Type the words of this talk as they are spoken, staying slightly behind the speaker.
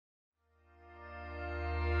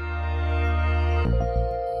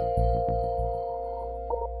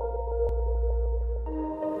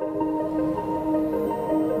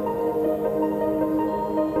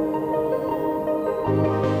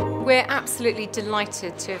We're absolutely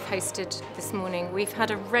delighted to have hosted this morning. We've had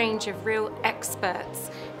a range of real experts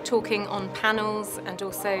talking on panels and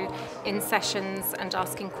also in sessions and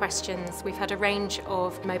asking questions. We've had a range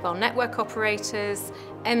of mobile network operators,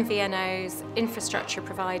 MVNOs, infrastructure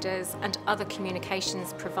providers and other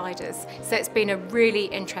communications providers. So it's been a really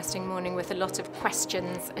interesting morning with a lot of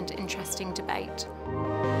questions and interesting debate.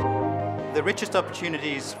 The richest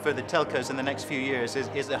opportunities for the telcos in the next few years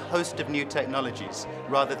is a host of new technologies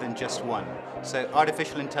rather than just one. So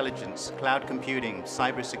artificial intelligence, cloud computing,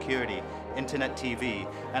 cybersecurity, internet TV,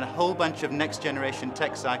 and a whole bunch of next generation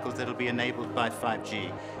tech cycles that will be enabled by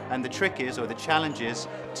 5G. And the trick is, or the challenge is,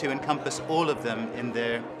 to encompass all of them in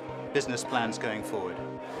their business plans going forward.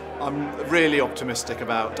 I'm really optimistic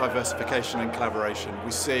about diversification and collaboration.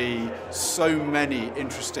 We see so many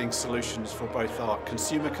interesting solutions for both our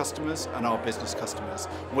consumer customers and our business customers.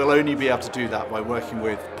 We'll only be able to do that by working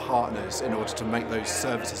with partners in order to make those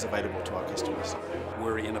services available to our customers.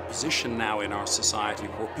 We're in a position now in our society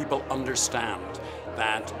where people understand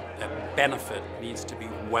that benefit needs to be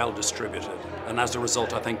well distributed, and as a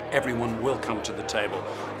result I think everyone will come to the table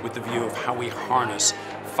with the view of how we harness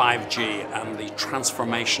 5G and the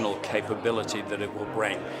transformational capability that it will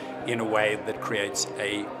bring in a way that creates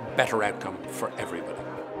a better outcome for everybody.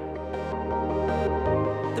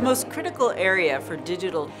 The most critical area for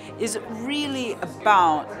digital is really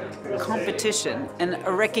about competition and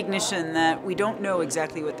a recognition that we don't know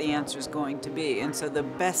exactly what the answer is going to be, and so the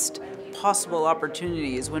best possible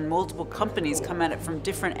opportunity is when multiple companies come at it from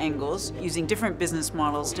different angles, using different business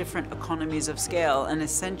models, different economies of scale, and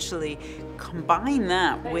essentially combine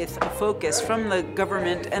that with a focus from the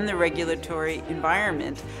government and the regulatory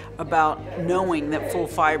environment about knowing that full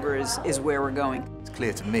fibre is where we're going. It's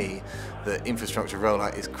clear to me that infrastructure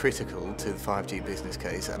rollout is critical to the 5G business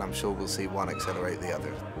case, and I'm sure we'll see one accelerate the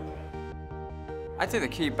other. I think the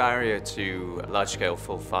key barrier to large-scale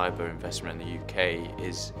full fibre investment in the UK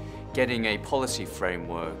is getting a policy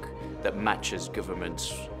framework that matches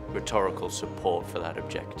government's rhetorical support for that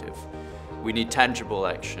objective. We need tangible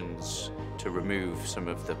actions to remove some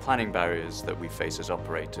of the planning barriers that we face as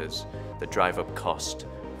operators that drive up cost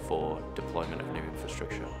for deployment of new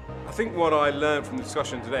infrastructure. I think what I learned from the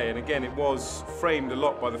discussion today, and again it was framed a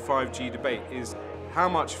lot by the 5G debate, is how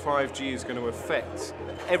much 5G is going to affect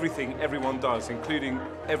everything everyone does, including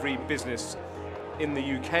every business in the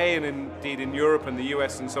UK and indeed in Europe and the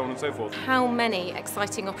US and so on and so forth. How many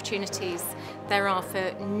exciting opportunities there are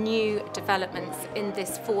for new developments in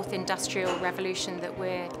this fourth industrial revolution that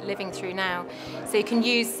we're living through now. So you can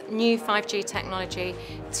use new 5G technology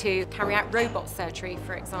to carry out robot surgery,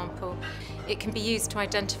 for example. It can be used to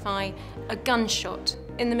identify a gunshot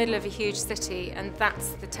in the middle of a huge city, and that's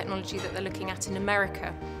the technology that they're looking at in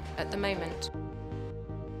America at the moment.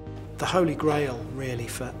 The holy grail really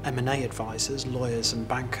for M&A advisors, lawyers and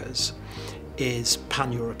bankers is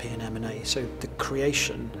pan-European M&A. So the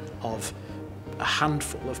creation of a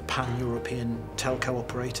handful of pan-European telco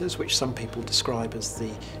operators, which some people describe as the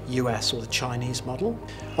US or the Chinese model.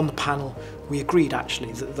 On the panel, we agreed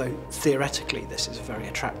actually that though theoretically this is a very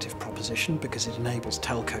attractive proposition because it enables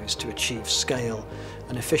telcos to achieve scale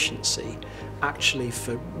and efficiency, actually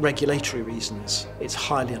for regulatory reasons it's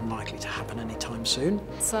highly unlikely to happen anytime soon.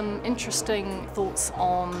 Some interesting thoughts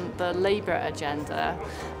on the Labour agenda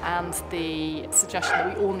and the suggestion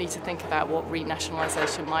that we all need to think about what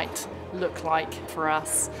renationalisation might look like for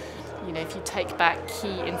us. You know, if you take back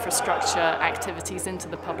key infrastructure activities into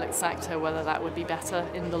the public sector, whether that would be better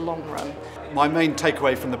in the long run. My main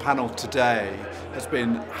takeaway from the panel today has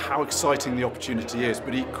been how exciting the opportunity is,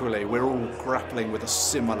 but equally we're all grappling with a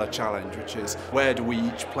similar challenge, which is where do we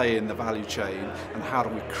each play in the value chain and how do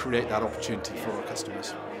we create that opportunity for our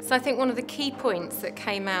customers? So I think one of the key points that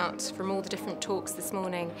came out from all the different talks this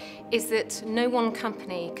morning is that no one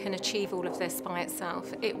company can achieve all of this by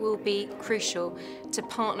itself. It will be crucial to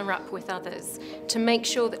partner up with others to make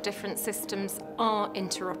sure that different systems are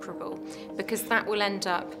interoperable, because that will end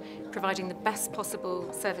up providing the best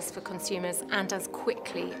possible service for consumers and as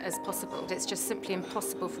quickly as possible. It's just simply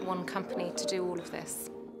impossible for one company to do all of this.